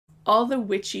all the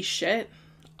witchy shit,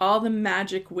 all the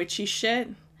magic witchy shit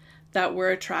that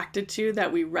we're attracted to,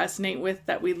 that we resonate with,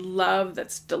 that we love,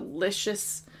 that's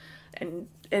delicious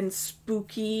and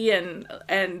spooky,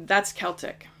 and that's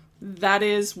Celtic. That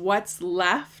is what's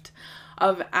left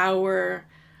of our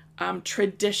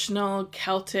traditional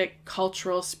Celtic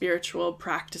cultural spiritual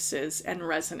practices and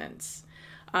resonance.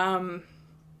 And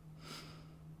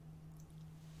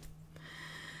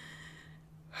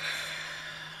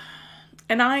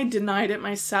I denied it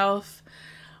myself.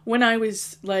 When I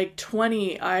was like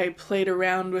 20, I played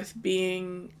around with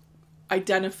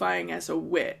identifying as a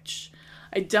witch.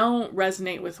 I don't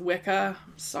resonate with Wicca.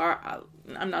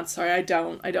 I'm not sorry. I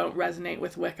don't resonate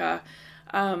with Wicca.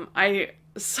 I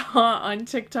saw on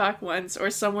TikTok once or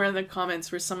somewhere in the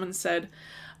comments where someone said,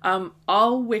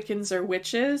 all Wiccans are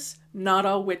witches, not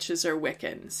all witches are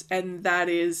Wiccans. And that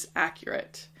is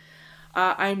accurate.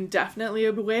 I'm definitely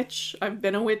a witch. I've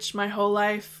been a witch my whole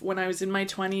life. When I was in my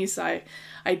 20s,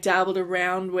 I dabbled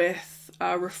around with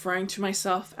referring to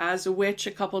myself as a witch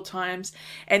a couple times,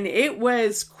 and it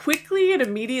was quickly and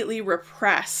immediately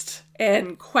repressed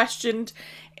and questioned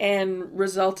and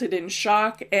resulted in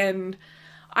shock. And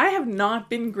I have not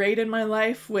been great in my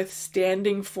life with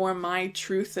standing for my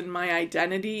truth and my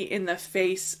identity in the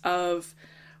face of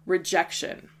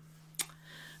rejection.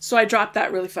 So I dropped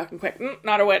that really fucking quick.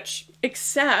 Not a witch.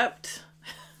 Except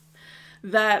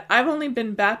that I've only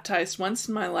been baptized once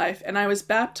in my life, and I was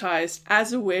baptized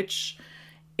as a witch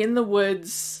in the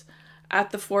woods, at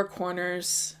the Four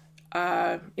Corners,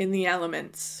 in the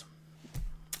elements,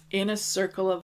 in a circle of